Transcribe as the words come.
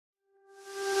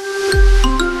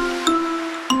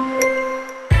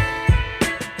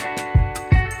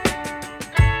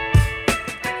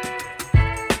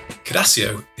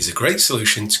Cadasio is a great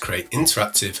solution to create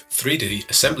interactive 3D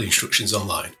assembly instructions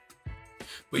online,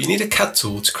 but you need a CAD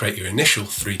tool to create your initial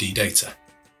 3D data.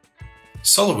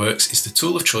 SolidWorks is the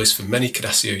tool of choice for many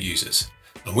Cadasio users,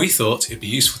 and we thought it'd be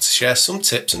useful to share some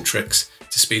tips and tricks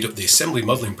to speed up the assembly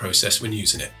modelling process when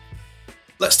using it.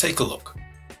 Let's take a look.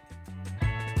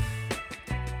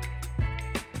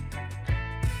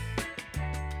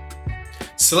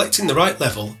 Selecting the right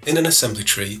level in an assembly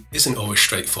tree isn't always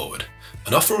straightforward,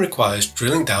 and often requires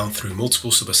drilling down through multiple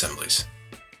sub-assemblies.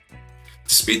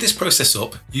 To speed this process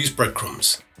up, use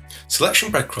breadcrumbs.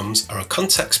 Selection breadcrumbs are a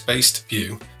context-based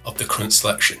view of the current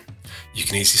selection. You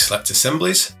can easily select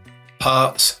assemblies,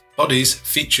 parts, bodies,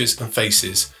 features and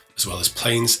faces, as well as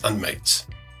planes and mates.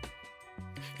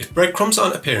 If breadcrumbs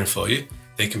aren't appearing for you,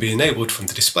 they can be enabled from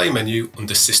the display menu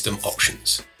under System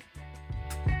Options.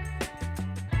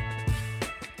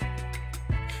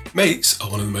 Mates are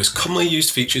one of the most commonly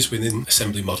used features within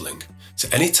assembly modelling, so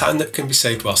any time that can be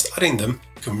saved whilst adding them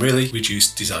can really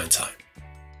reduce design time.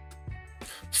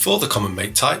 For the common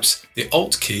mate types, the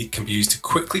Alt key can be used to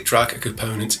quickly drag a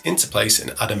component into place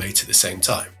and add a mate at the same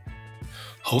time.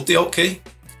 Hold the Alt key,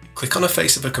 click on a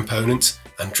face of a component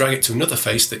and drag it to another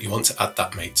face that you want to add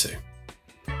that mate to.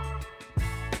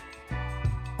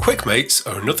 Quick mates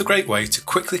are another great way to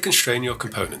quickly constrain your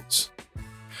components.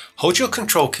 Hold your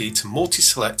Control key to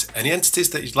multi-select any entities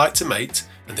that you'd like to mate,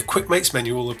 and the Quick Mates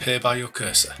menu will appear by your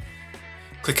cursor.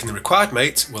 Clicking the required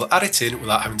mate will add it in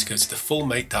without having to go to the full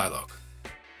mate dialog.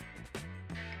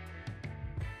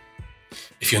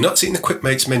 If you're not seeing the Quick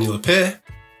Mates menu appear,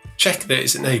 check that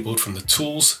it's enabled from the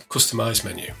Tools Customize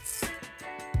menu.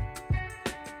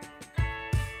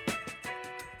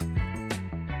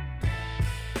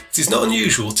 It is not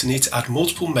unusual to need to add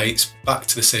multiple mates back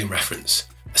to the same reference,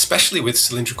 especially with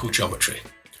cylindrical geometry.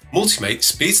 Multimate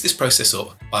speeds this process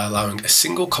up by allowing a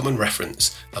single common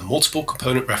reference and multiple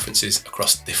component references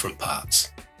across different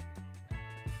parts.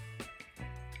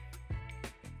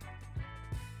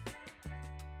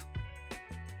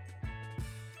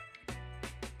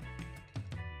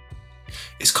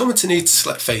 It's common to need to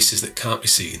select faces that can't be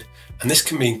seen, and this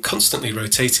can mean constantly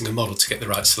rotating a model to get the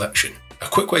right selection. A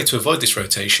quick way to avoid this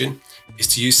rotation is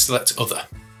to use Select Other.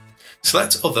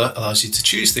 Select Other allows you to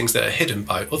choose things that are hidden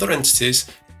by other entities,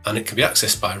 and it can be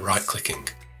accessed by right-clicking.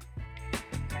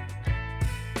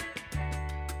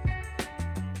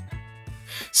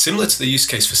 Similar to the use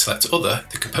case for Select Other,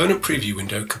 the component preview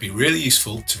window can be really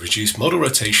useful to reduce model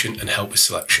rotation and help with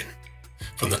selection.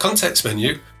 From the context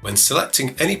menu, when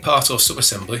selecting any part or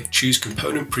subassembly, choose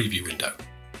Component Preview window.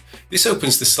 This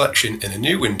opens the selection in a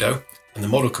new window, and the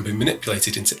model can be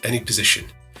manipulated into any position.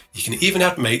 You can even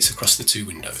add mates across the two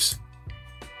windows.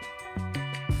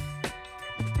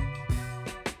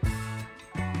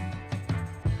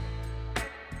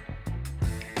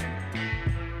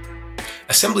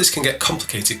 Assemblies can get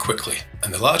complicated quickly,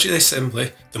 and the larger the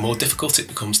assembly, the more difficult it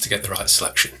becomes to get the right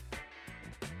selection.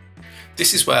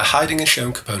 This is where hiding and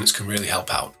showing components can really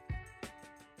help out.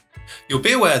 You'll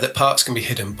be aware that parts can be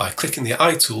hidden by clicking the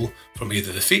eye tool from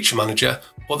either the Feature Manager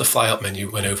or the flyout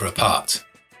menu when over a part.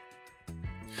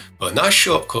 But a nice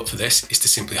shortcut for this is to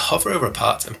simply hover over a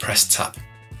part and press Tab.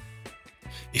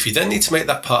 If you then need to make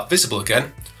that part visible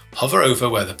again, hover over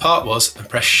where the part was and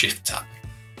press Shift Tab.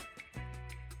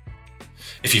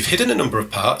 If you've hidden a number of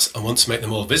parts and want to make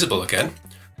them all visible again,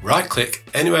 right-click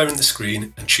anywhere in the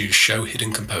screen and choose Show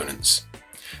Hidden Components.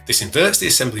 This inverts the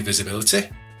assembly visibility.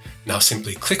 Now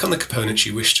simply click on the components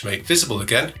you wish to make visible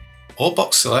again, or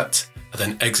box select, and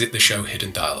then exit the Show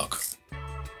Hidden dialog.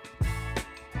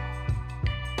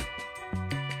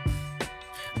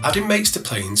 Adding mates to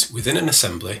planes within an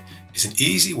assembly is an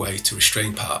easy way to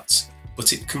restrain parts,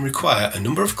 but it can require a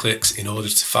number of clicks in order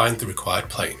to find the required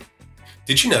plane.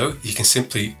 Did you know you can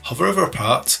simply hover over a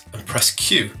part and press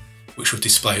Q, which will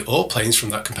display all planes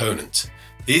from that component?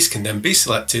 These can then be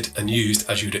selected and used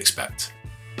as you'd expect.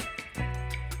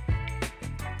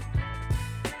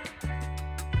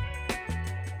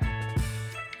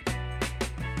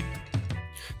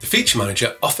 The Feature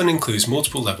Manager often includes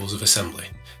multiple levels of assembly,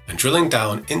 and drilling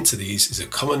down into these is a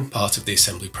common part of the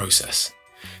assembly process.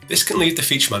 This can leave the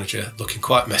Feature Manager looking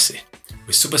quite messy,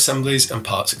 with sub-assemblies and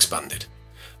parts expanded.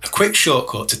 A quick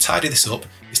shortcut to tidy this up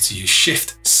is to use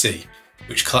Shift-C,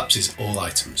 which collapses all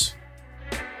items.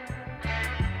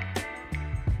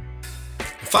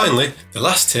 And finally, the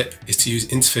last tip is to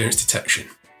use interference detection.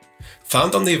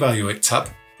 Found on the Evaluate tab,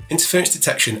 interference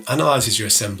detection analyses your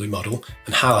assembly model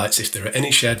and highlights if there are any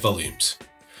shared volumes.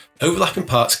 Overlapping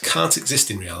parts can't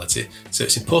exist in reality, so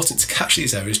it's important to catch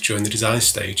these errors during the design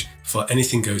stage before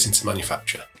anything goes into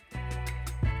manufacture.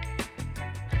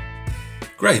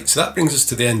 Great, so that brings us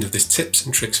to the end of this tips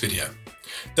and tricks video.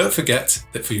 Don't forget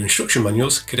that for your instruction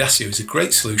manuals, Cadasio is a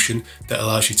great solution that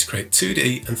allows you to create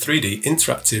 2D and 3D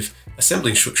interactive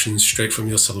assembly instructions straight from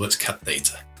your SolidWorks CAD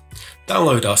data.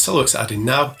 Download our SolidWorks add-in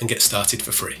now and get started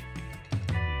for free.